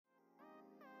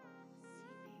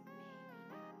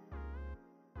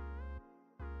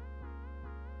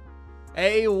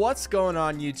Hey, what's going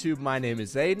on YouTube? My name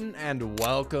is Aiden and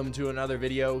welcome to another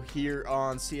video here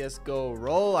on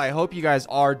Csgoroll. I hope you guys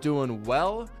are doing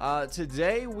well.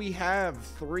 Today we have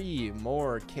 3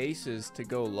 more cases to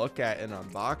go look at in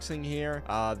unboxing here.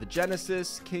 The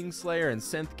Genesis, Kingslayer, and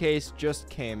Synth case just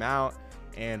came out.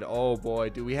 And oh boy,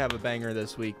 do we have a banger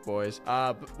this week, boys.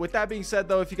 But with that being said,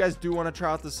 though, if you guys do want to try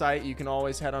out the site, you can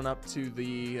always head on up to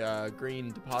the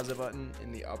green deposit button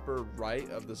in the upper right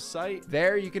of the site.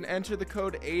 There you can enter the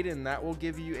code Aiden. That will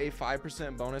give you a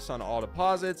 5% bonus on all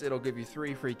deposits. It'll give you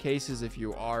 3 free cases if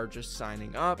you are just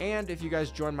signing up. And if you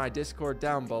guys join my Discord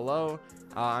down below,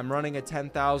 I'm running a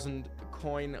 10,000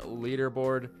 coin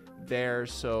leaderboard there,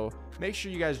 so make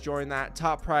sure you guys join that.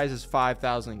 Top prize is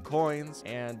 5,000 coins.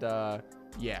 And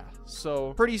yeah,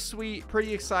 so pretty sweet,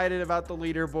 pretty excited about the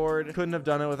leaderboard. Couldn't have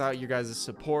done it without you guys'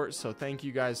 support, so thank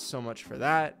you guys so much for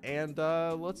that. And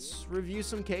let's review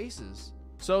some cases.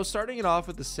 So starting it off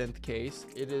with the Synth case,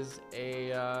 it is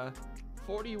a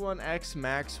 41x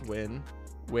max win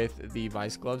with the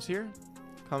Vice gloves here,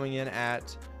 coming in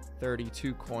at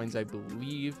 32 coins, I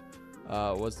believe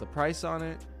was the price on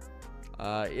it.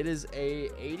 It is a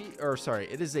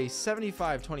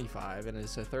 75-25, and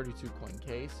it's a 32 coin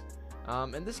case.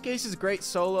 And this case is great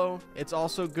solo. It's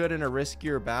also good in a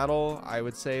riskier battle. I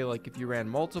would say, like, if you ran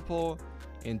multiple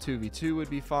in 2v2 would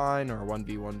be fine, or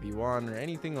 1v1v1 or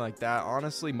anything like that.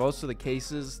 Honestly, most of the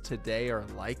cases today are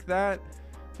like that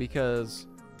because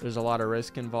there's a lot of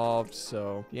risk involved.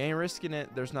 So if you ain't risking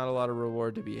it, there's not a lot of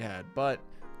reward to be had. But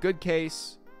good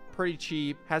case, pretty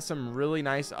cheap, has some really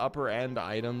nice upper end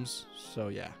items. So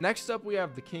yeah, next up we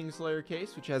have the Kingslayer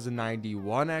case, which has a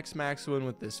 91x max win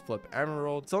with this flip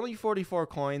emerald. It's only 44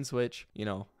 coins, which, you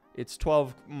know, it's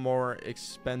 12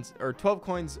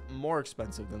 coins more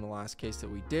expensive than the last case that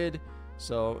we did,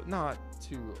 so not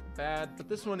too bad. But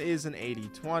this one is an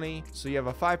 80-20, so you have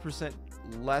a 5%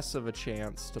 less of a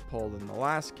chance to pull than the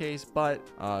last case, but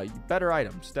better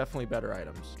items, definitely better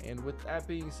items. And with that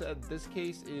being said, this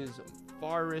case is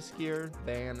far riskier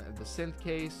than the Synth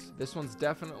case. This one's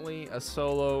definitely a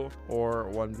solo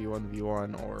or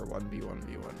 1v1v1 or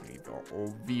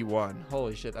 1v1v1.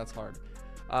 Holy shit, that's hard.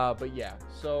 But yeah,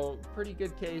 so pretty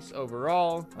good case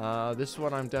overall. This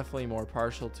one I'm definitely more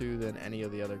partial to than any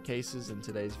of the other cases in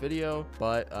today's video,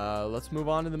 but let's move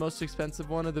on to the most expensive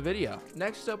one of the video.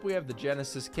 Next up we have the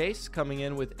Genesis case, coming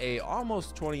in with a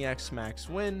almost 20x max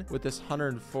win with this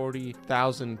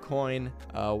 140,000 coin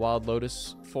Wild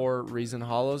Lotus 4 Reason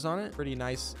Hollows on it. Pretty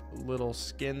nice little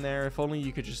skin there. If only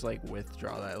you could just like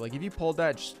withdraw that. Like if you pulled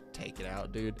that, just take it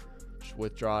out, dude. Just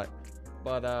withdraw it.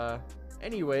 But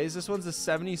anyways, this one's a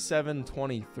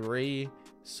 77-23,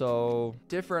 so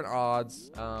different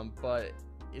odds, but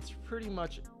it's pretty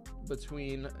much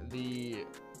between the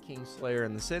Kingslayer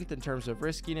and the Synth in terms of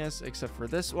riskiness, except for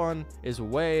this one is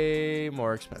way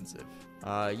more expensive.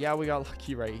 Yeah, we got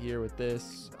lucky right here with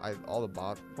this. All the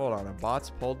bots, hold on, the bots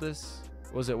pulled this.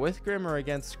 Was it with Grim or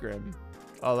against Grim?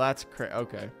 Oh, that's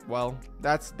okay. Well,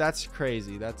 that's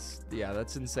crazy. That's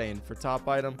insane for top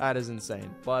item. That is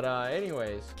insane. But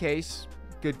anyways, case,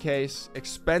 good case,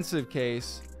 expensive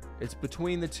case. It's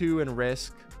between the two in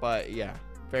risk, but yeah,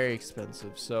 very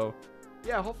expensive. So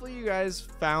yeah, hopefully you guys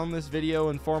found this video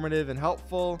informative and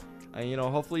helpful. You know,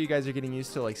 hopefully you guys are getting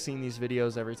used to like seeing these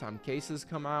videos every time cases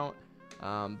come out.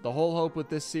 The whole hope with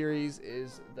this series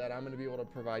is that I'm going to be able to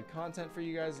provide content for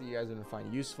you guys that you guys are going to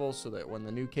find useful, so that when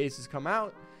the new cases come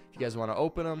out, if you guys want to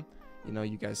open them, you know,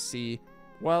 you guys see,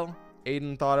 well,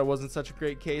 Aiden thought it wasn't such a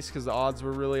great case because the odds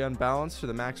were really unbalanced, so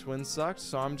the max win sucked,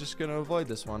 so I'm just going to avoid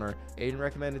this one. Or Aiden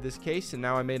recommended this case and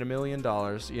now I made $1 million.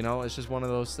 You know, it's just one of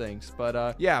those things.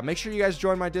 But yeah, make sure you guys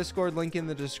join my Discord, link in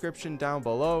the description down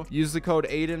below. Use the code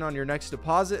Aiden on your next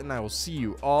deposit, and I will see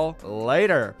you all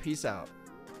later. Peace out.